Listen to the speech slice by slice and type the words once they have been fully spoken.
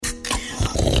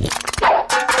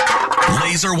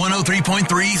Laser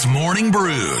 103.3's Morning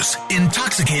Brews,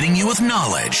 intoxicating you with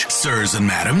knowledge, sirs and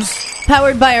madams.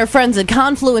 Powered by our friends at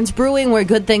Confluence Brewing, where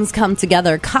good things come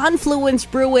together.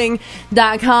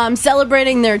 ConfluenceBrewing.com,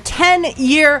 celebrating their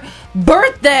 10-year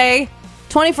birthday,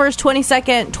 21st,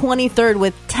 22nd, 23rd,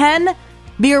 with 10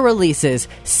 beer releases,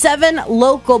 7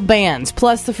 local bands,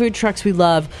 plus the food trucks we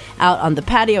love out on the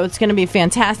patio. It's going to be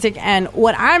fantastic. And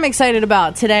what I'm excited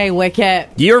about today, Wicket.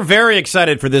 You're very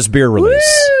excited for this beer release. Woo!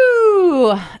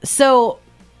 So,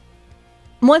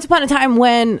 once upon a time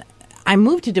when I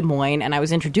moved to Des Moines and I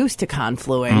was introduced to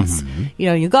Confluence, you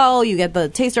know, you go, you get the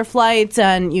taster flights,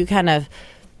 and you kind of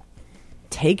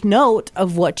take note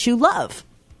of what you love.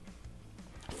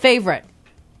 Favorite,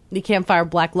 the Campfire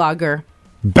Black Lager.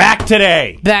 Back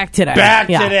today. Back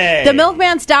today. The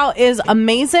Milkman Stout is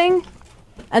amazing,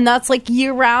 and that's like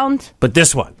year-round. But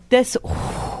this one.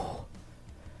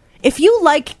 If you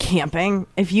like camping,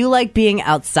 if you like being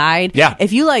outside,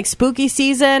 if you like spooky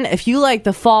season, if you like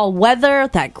the fall weather,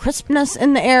 that crispness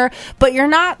in the air, but you're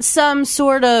not some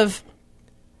sort of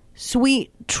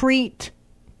sweet treat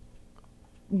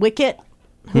Wicket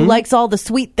who likes all the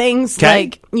sweet things,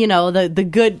 like, you know, the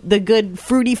good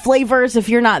fruity flavors, if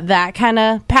you're not that kind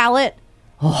of palate,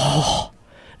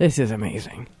 this is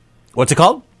amazing. What's it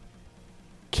called?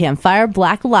 Campfire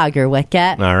Black Lager,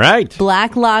 Wicket. All right.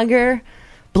 Black Lager,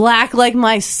 black like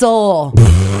my soul.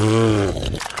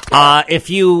 If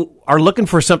you are looking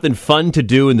for something fun to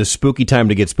do in the spooky time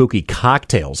to get spooky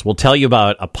cocktails, we'll tell you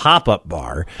about a pop-up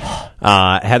bar.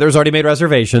 Heather's already made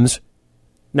reservations.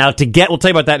 Now, we'll tell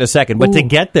you about that in a second, but to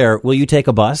get there, will you take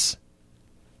a bus?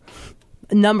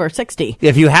 Number 60.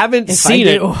 If you haven't seen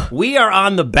it, we are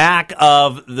on the back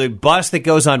of the bus that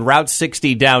goes on Route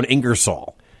 60 down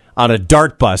Ingersoll on a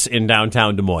DART bus in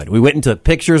downtown Des Moines. We went and took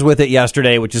pictures with it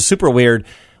yesterday, which is super weird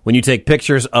when you take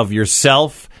pictures of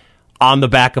yourself on the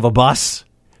back of a bus.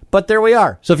 But there we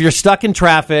are. So if you're stuck in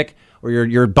traffic or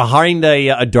you're behind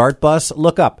a DART bus,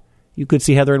 look up. You could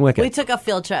see Heather and Wicket. We took a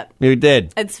field trip. We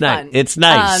did. It's fun. It's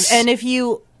nice. And if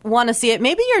you want to see it,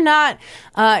 maybe you're not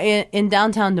in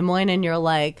downtown Des Moines and you're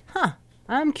like,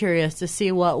 I'm curious to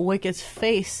see what Wicket's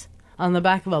face on the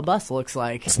back of a bus looks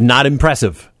like. It's not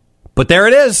impressive. But there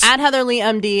it is. At Heather Lee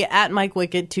MD, at Mike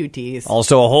Wicket, 2 T's.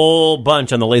 Also a whole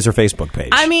bunch on the Laser Facebook page.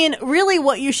 I mean, really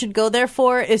what you should go there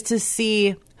for is to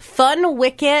see fun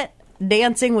Wicket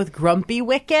dancing with grumpy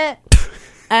Wicket.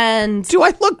 And do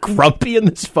I look grumpy in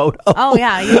this photo? Oh,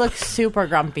 yeah. You look super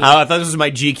grumpy. I thought this was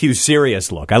my GQ serious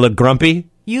look. I look grumpy?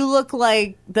 You look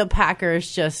like the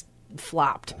Packers just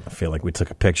flopped. I feel like we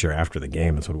took a picture after the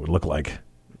game. That's what it would look like.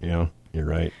 You know, you're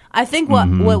right. I think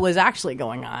what was actually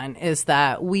going on is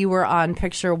that we were on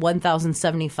picture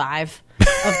 1075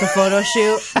 of the photo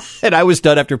shoot. And I was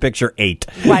done after picture 8.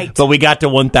 Right. But we got to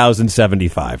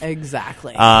 1075.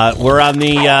 Exactly. We're on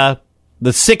the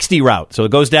 60 route. So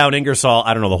it goes down Ingersoll.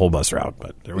 I don't know the whole bus route,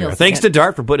 but there we are. Thanks to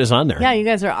DART for putting us on there. Yeah, you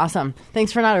guys are awesome.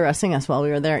 Thanks for not arresting us while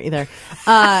we were there either.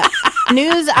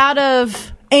 News out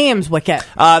of Ames, Wicket.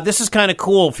 This is kind of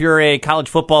cool if you're a college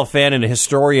football fan and a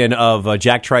historian of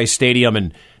Jack Trice Stadium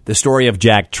and the story of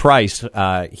Jack Trice.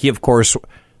 He, of course,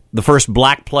 the first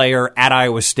black player at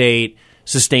Iowa State,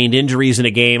 sustained injuries in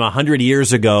a game 100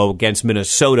 years ago against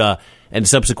Minnesota and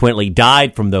subsequently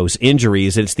died from those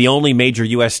injuries. It's the only major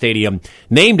U.S. stadium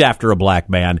named after a black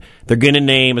man. They're going to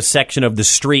name a section of the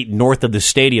street north of the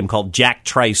stadium called Jack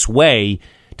Trice Way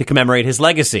to commemorate his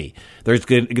legacy. There's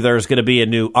going to be a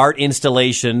new art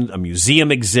installation, a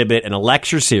museum exhibit, and a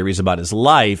lecture series about his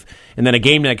life. And then a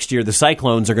game next year, the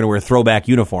Cyclones are going to wear throwback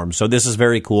uniforms. So this is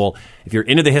very cool. If you're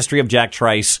into the history of Jack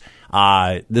Trice,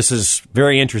 this is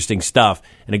very interesting stuff,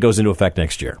 and it goes into effect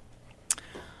next year.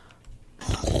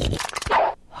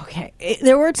 Okay.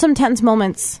 There were some tense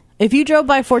moments. If you drove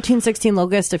by 1416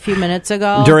 Locust a few minutes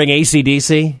ago... During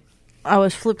AC/DC? I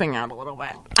was flipping out a little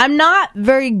bit. I'm not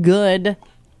very good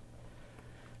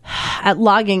at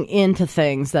logging into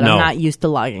things that I'm not used to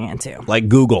logging into. Like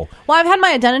Google. Well, I've had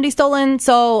my identity stolen,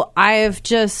 so I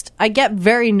get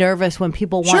very nervous when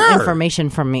people want information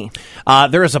from me.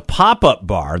 There is a pop-up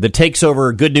bar that takes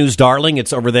over Good News Darling.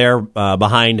 It's over there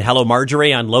behind Hello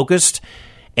Marjorie on Locust.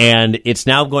 And it's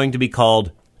now going to be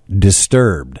called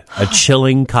Disturbed, a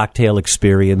chilling cocktail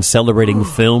experience celebrating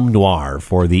film noir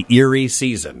for the eerie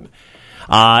season.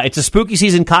 It's a spooky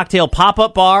season cocktail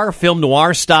pop-up bar, film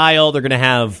noir style. They're going to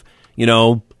have,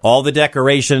 all the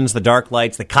decorations, the dark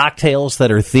lights, the cocktails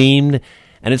that are themed,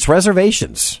 and it's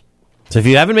reservations. So if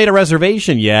you haven't made a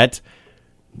reservation yet,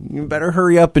 you better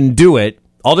hurry up and do it.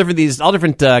 All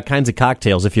different kinds of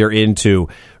cocktails. If you're into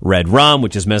red rum,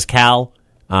 which is mezcal,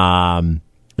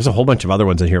 there's a whole bunch of other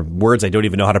ones in here. Words I don't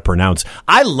even know how to pronounce.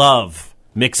 I love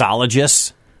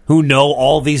mixologists who know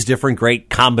all these different great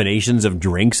combinations of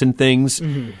drinks and things.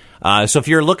 Mm-hmm. So if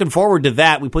you're looking forward to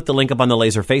that, we put the link up on the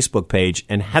Laser Facebook page.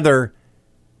 And Heather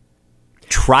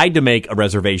tried to make a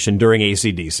reservation during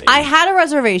AC/DC. I had a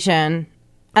reservation,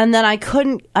 and then I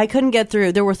couldn't get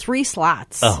through. There were 3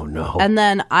 slots. Oh no! And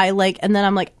then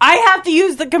I'm like, I have to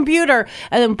use the computer.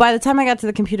 And then by the time I got to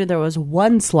the computer, there was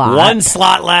 1 slot. 1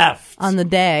 slot left on the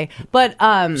day. But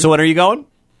so when are you going?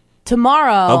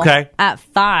 Tomorrow. Okay. At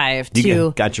 5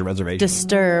 to got your reservation.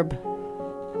 Disturb.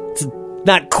 It's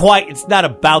not quite. It's not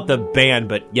about the band,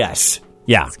 but yes,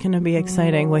 yeah. It's gonna be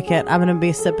exciting, Wicket. I'm gonna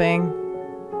be sipping.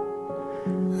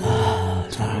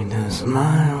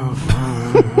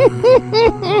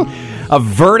 A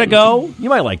Vertigo. You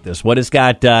might like this one. It's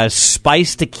got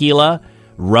spiced tequila,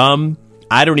 rum.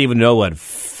 I don't even know what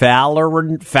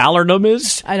Falernum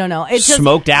is. I don't know. It's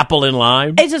smoked apple and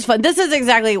lime. It's just fun. This is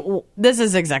exactly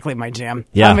my jam.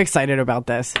 Yeah. I'm excited about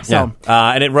this. So,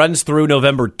 yeah. And it runs through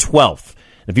November 12th.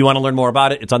 If you want to learn more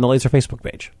about it, it's on the Laser Facebook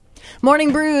page.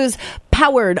 Morning Brews,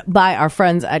 powered by our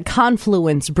friends at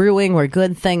Confluence Brewing, where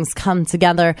good things come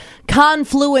together.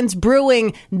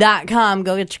 ConfluenceBrewing.com.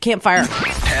 Go get your campfire.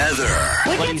 Heather.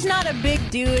 Wicket's not a big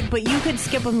dude, but you could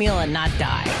skip a meal and not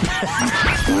die.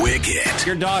 Wicket.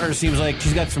 Your daughter seems like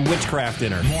she's got some witchcraft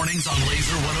in her. Mornings on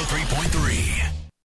Laser 103.3.